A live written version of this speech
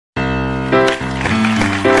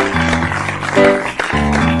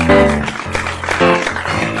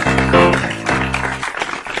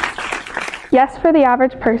Yes, for the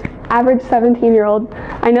average 17-year-old,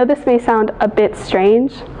 I know this may sound a bit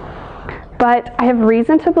strange, but I have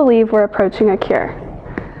reason to believe we're approaching a cure.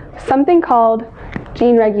 Something called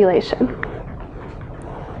gene regulation.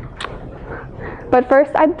 But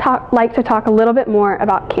first, I'd like to talk a little bit more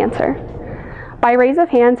about cancer. By raise of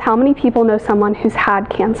hands, how many people know someone who's had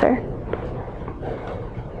cancer?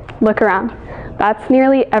 Look around. That's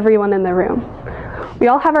nearly everyone in the room. We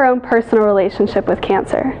all have our own personal relationship with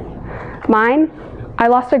cancer. Mine, I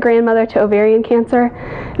lost a grandmother to ovarian cancer,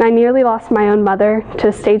 and I nearly lost my own mother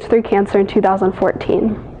to stage 3 cancer in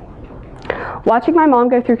 2014. Watching my mom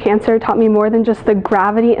go through cancer taught me more than just the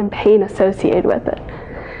gravity and pain associated with it.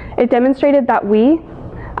 It demonstrated that we,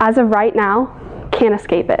 as of right now, can't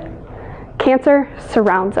escape it. Cancer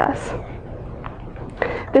surrounds us.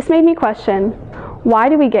 This made me question, why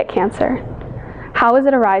do we get cancer? How is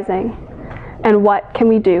it arising? And what can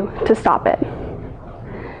we do to stop it?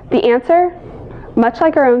 The answer, much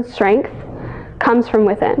like our own strength, comes from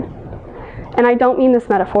within. And I don't mean this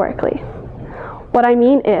metaphorically. What I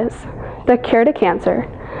mean is, the cure to cancer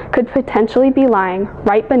could potentially be lying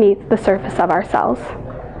right beneath the surface of our cells,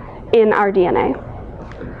 in our DNA.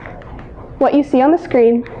 What you see on the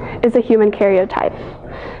screen is a human karyotype.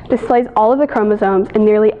 It displays all of the chromosomes in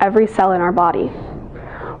nearly every cell in our body.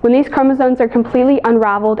 When these chromosomes are completely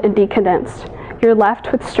unraveled and decondensed, you're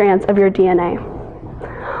left with strands of your DNA.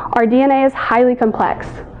 Our DNA is highly complex,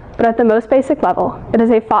 but at the most basic level, it is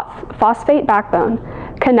a phosphate backbone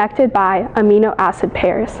connected by amino acid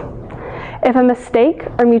pairs. If a mistake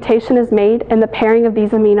or mutation is made in the pairing of these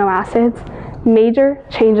amino acids, major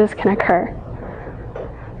changes can occur,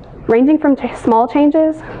 ranging from small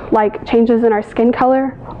changes, like changes in our skin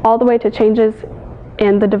color, all the way to changes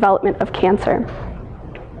in the development of cancer.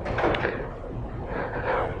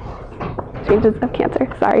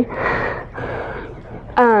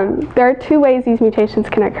 There are two ways these mutations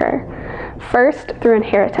can occur. First, through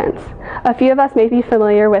inheritance. A few of us may be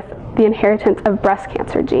familiar with the inheritance of breast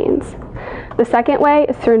cancer genes. The second way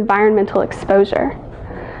is through environmental exposure,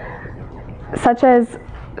 such as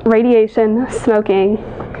radiation, smoking,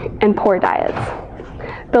 and poor diets.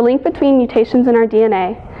 The link between mutations in our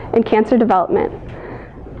DNA and cancer development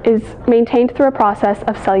is maintained through a process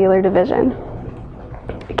of cellular division.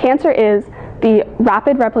 Cancer is the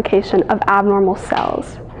rapid replication of abnormal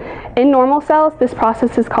cells. In normal cells, this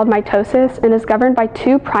process is called mitosis and is governed by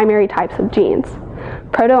two primary types of genes,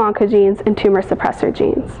 protooncogenes and tumor suppressor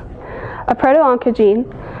genes. A protooncogene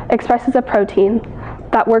expresses a protein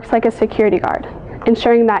that works like a security guard,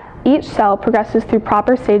 ensuring that each cell progresses through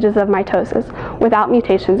proper stages of mitosis without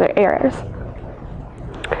mutations or errors.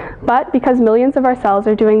 But because millions of our cells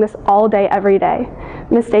are doing this all day, every day,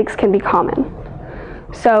 mistakes can be common.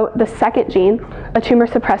 So the second gene, a tumor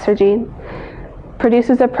suppressor gene,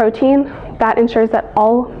 produces a protein that ensures that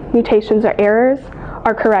all mutations or errors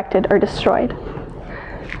are corrected or destroyed.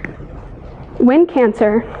 When mutations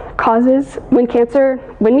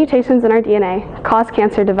in our DNA cause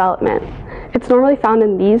cancer development, it's normally found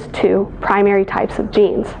in these two primary types of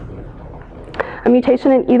genes. A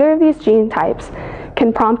mutation in either of these gene types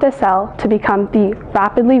can prompt a cell to become the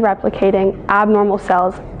rapidly replicating abnormal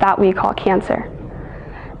cells that we call cancer.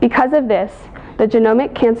 Because of this, the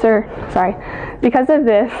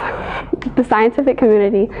scientific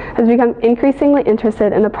community has become increasingly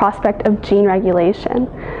interested in the prospect of gene regulation.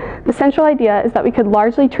 The central idea is that we could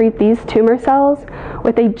largely treat these tumor cells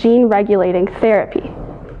with a gene-regulating therapy.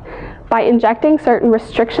 By injecting certain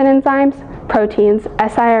restriction enzymes, proteins,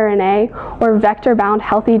 siRNA, or vector-bound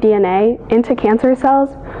healthy DNA into cancer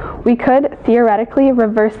cells, we could theoretically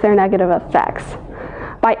reverse their negative effects.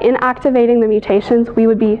 By inactivating the mutations, we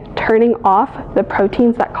would be turning off the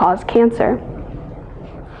proteins that cause cancer.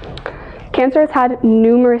 Cancer has had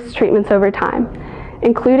numerous treatments over time,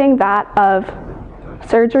 including that of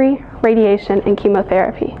surgery, radiation, and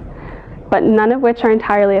chemotherapy, but none of which are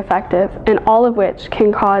entirely effective, and all of which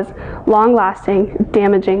can cause long-lasting,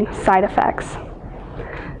 damaging side effects.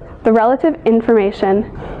 The relative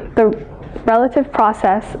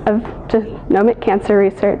process of genomic cancer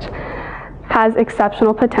research has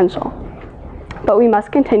exceptional potential, but we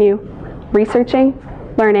must continue researching,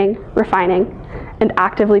 learning, refining, and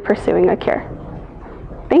actively pursuing a cure.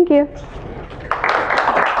 Thank you.